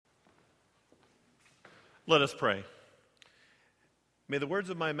Let us pray. May the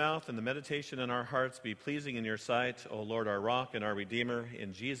words of my mouth and the meditation in our hearts be pleasing in your sight, O Lord, our rock and our redeemer.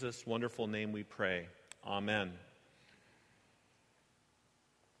 In Jesus' wonderful name we pray. Amen.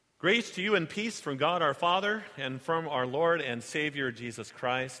 Grace to you and peace from God our Father and from our Lord and Savior Jesus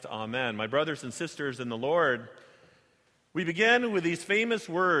Christ. Amen. My brothers and sisters in the Lord, we begin with these famous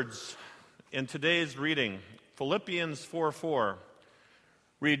words in today's reading, Philippians 4:4.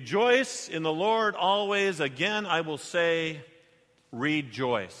 Rejoice in the Lord always. Again, I will say,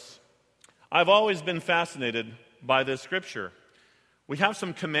 rejoice. I've always been fascinated by this scripture. We have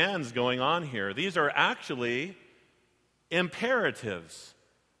some commands going on here. These are actually imperatives.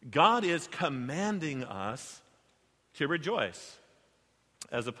 God is commanding us to rejoice,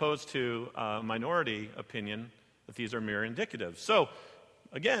 as opposed to a minority opinion that these are mere indicatives. So,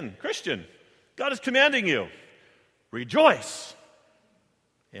 again, Christian, God is commanding you, rejoice.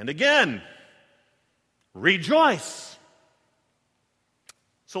 And again, rejoice.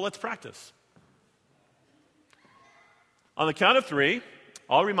 So let's practice. On the count of three,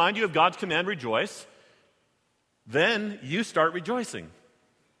 I'll remind you of God's command, rejoice. Then you start rejoicing.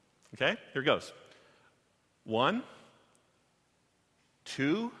 Okay, here goes. 1,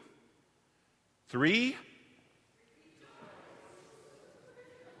 2, 3.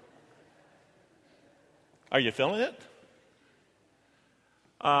 Are you feeling it?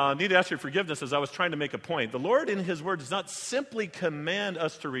 Need to ask your forgiveness as I was trying to make a point. The Lord in His Word does not simply command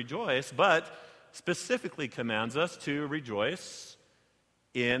us to rejoice, but specifically commands us to rejoice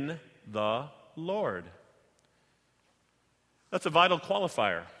in the Lord. That's a vital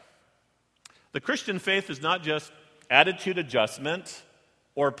qualifier. The Christian faith is not just attitude adjustment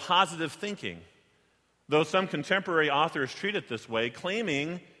or positive thinking, though some contemporary authors treat it this way,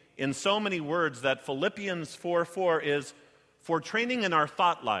 claiming in so many words that Philippians 4:4 is for training in our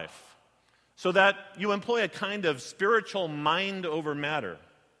thought life, so that you employ a kind of spiritual mind over matter.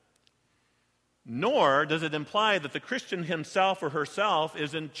 Nor does it imply that the Christian himself or herself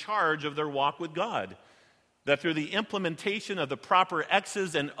is in charge of their walk with God, that through the implementation of the proper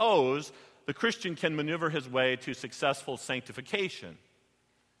X's and O's, the Christian can maneuver his way to successful sanctification.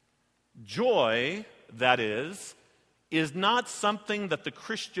 Joy, that is not something that the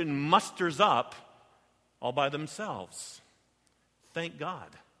Christian musters up all by themselves. Thank God.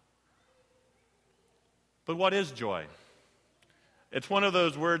 But what is joy? It's one of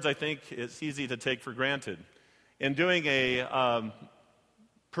those words I think it's easy to take for granted. In doing a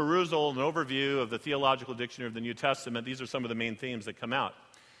perusal, an overview of the Theological Dictionary of the New Testament, these are some of the main themes that come out.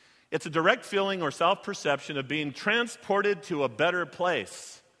 It's a direct feeling or self-perception of being transported to a better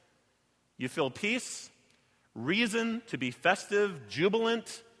place. You feel peace, reason to be festive,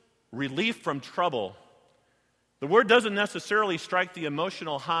 jubilant, relief from trouble. The word doesn't necessarily strike the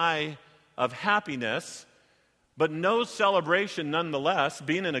emotional high of happiness, but no celebration nonetheless,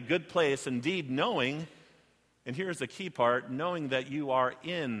 being in a good place, indeed knowing, and here's the key part, knowing that you are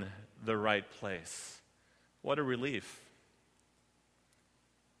in the right place. What a relief.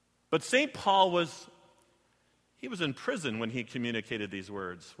 But St. Paul was in prison when he communicated these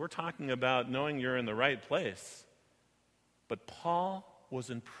words. We're talking about knowing you're in the right place. But Paul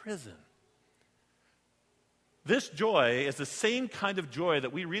was in prison. This joy is the same kind of joy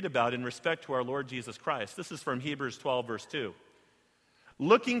that we read about in respect to our Lord Jesus Christ. This is from Hebrews 12, verse 2.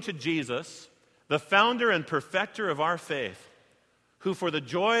 Looking to Jesus, the founder and perfecter of our faith, who for the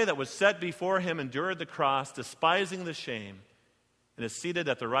joy that was set before him endured the cross, despising the shame, and is seated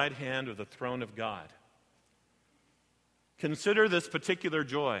at the right hand of the throne of God. Consider this particular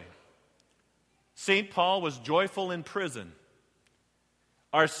joy. St. Paul was joyful in prison.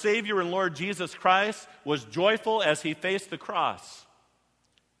 Our Savior and Lord Jesus Christ was joyful as he faced the cross.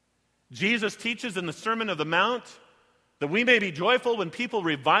 Jesus teaches in the Sermon on the Mount that we may be joyful when people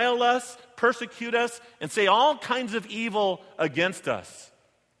revile us, persecute us, and say all kinds of evil against us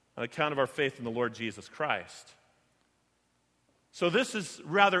on account of our faith in the Lord Jesus Christ. So this is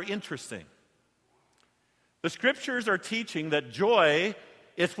rather interesting. The Scriptures are teaching that joy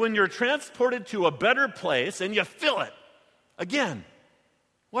is when you're transported to a better place and you feel it. Again,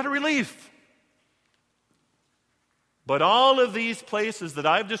 what a relief. But all of these places that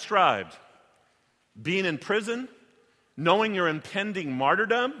I've described, being in prison, knowing your impending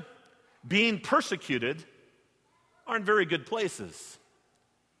martyrdom, being persecuted, aren't very good places.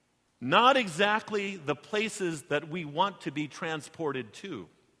 Not exactly the places that we want to be transported to.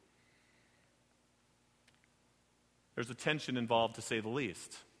 There's a tension involved, to say the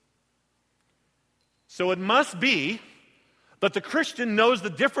least. So it must be that the Christian knows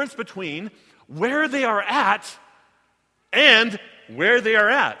the difference between where they are at and where they are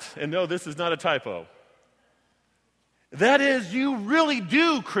at. And no, this is not a typo. That is, you really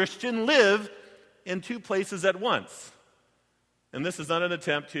do, Christian, live in two places at once. And this is not an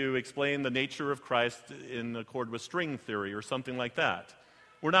attempt to explain the nature of Christ in accord with string theory or something like that.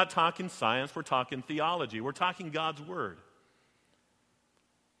 We're not talking science, we're talking theology, we're talking God's Word.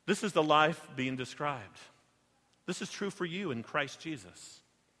 This is the life being described. This is true for you in Christ Jesus.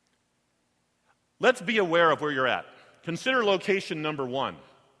 Let's be aware of where you're at. Consider location number one.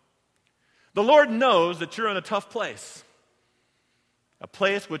 The Lord knows that you're in a tough place, a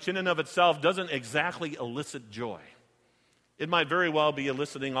place which in and of itself doesn't exactly elicit joy. It might very well be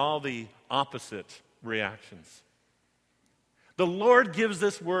eliciting all the opposite reactions. The Lord gives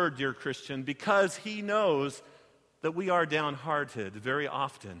this word, dear Christian, because He knows that we are downhearted very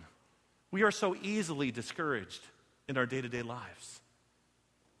often. We are so easily discouraged in our day-to-day lives.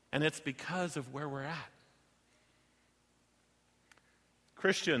 And it's because of where we're at.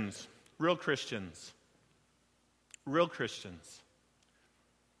 Christians, real Christians,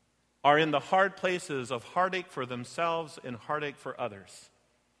 are in the hard places of heartache for themselves and heartache for others.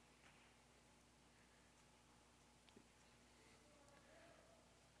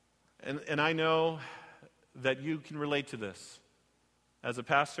 And I know that you can relate to this. As a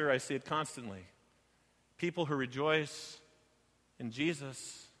pastor, I see it constantly. People who rejoice in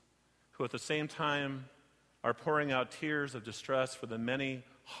Jesus, who at the same time are pouring out tears of distress for the many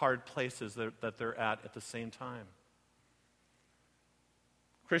hard places that they're at the same time.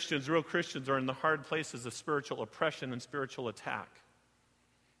 Christians, real Christians, are in the hard places of spiritual oppression and spiritual attack.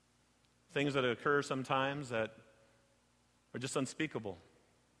 Things that occur sometimes that are just unspeakable.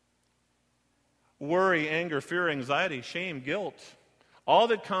 Worry, anger, fear, anxiety, shame, guilt, all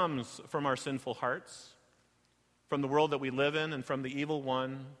that comes from our sinful hearts, from the world that we live in, and from the evil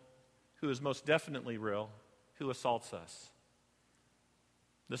one who is most definitely real, who assaults us.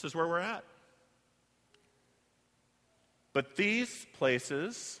 This is where we're at. But these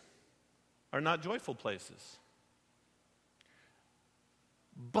places are not joyful places.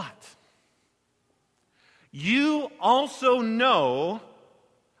 But you also know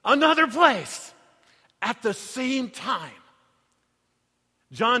another place at the same time.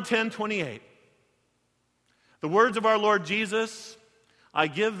 John 10:28. The words of our Lord Jesus, I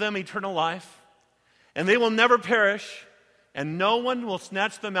give them eternal life, and they will never perish, and no one will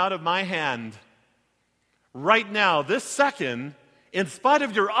snatch them out of my hand. Right now, this second, in spite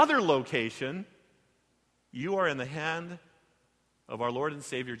of your other location, you are in the hand of our Lord and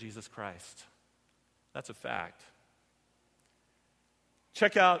Savior Jesus Christ. That's a fact.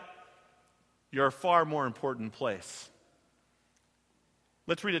 Check out your far more important place.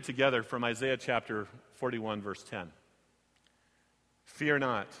 Let's read it together from Isaiah chapter 41, verse 10. Fear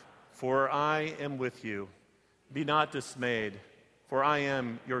not, for I am with you. Be not dismayed, for I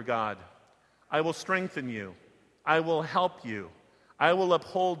am your God. I will strengthen you. I will help you. I will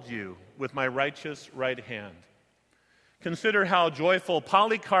uphold you with my righteous right hand. Consider how joyful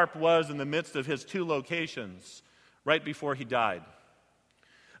Polycarp was in the midst of his two locations right before he died.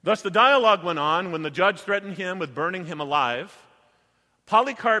 Thus the dialogue went on when the judge threatened him with burning him alive.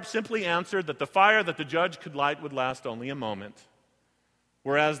 Polycarp simply answered that the fire that the judge could light would last only a moment,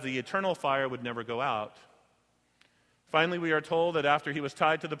 whereas the eternal fire would never go out. Finally, we are told that after he was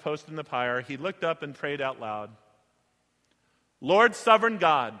tied to the post in the pyre, he looked up and prayed out loud, Lord, sovereign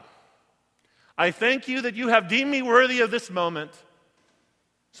God, I thank you that you have deemed me worthy of this moment,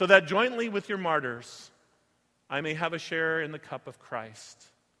 so that jointly with your martyrs, I may have a share in the cup of Christ.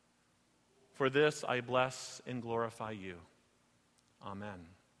 For this I bless and glorify you. Amen.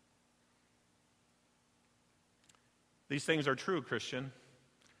 These things are true, Christian,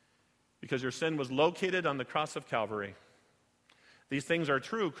 because your sin was located on the cross of Calvary. These things are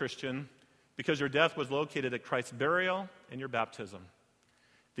true, Christian, because your death was located at Christ's burial and your baptism.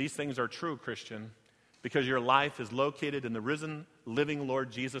 These things are true, Christian, because your life is located in the risen, living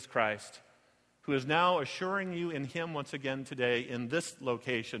Lord Jesus Christ, who is now assuring you in Him once again today, in this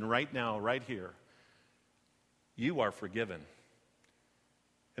location, right now, right here, you are forgiven.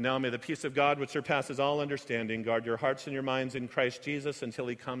 And now may the peace of God, which surpasses all understanding, guard your hearts and your minds in Christ Jesus until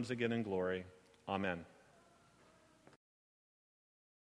He comes again in glory. Amen.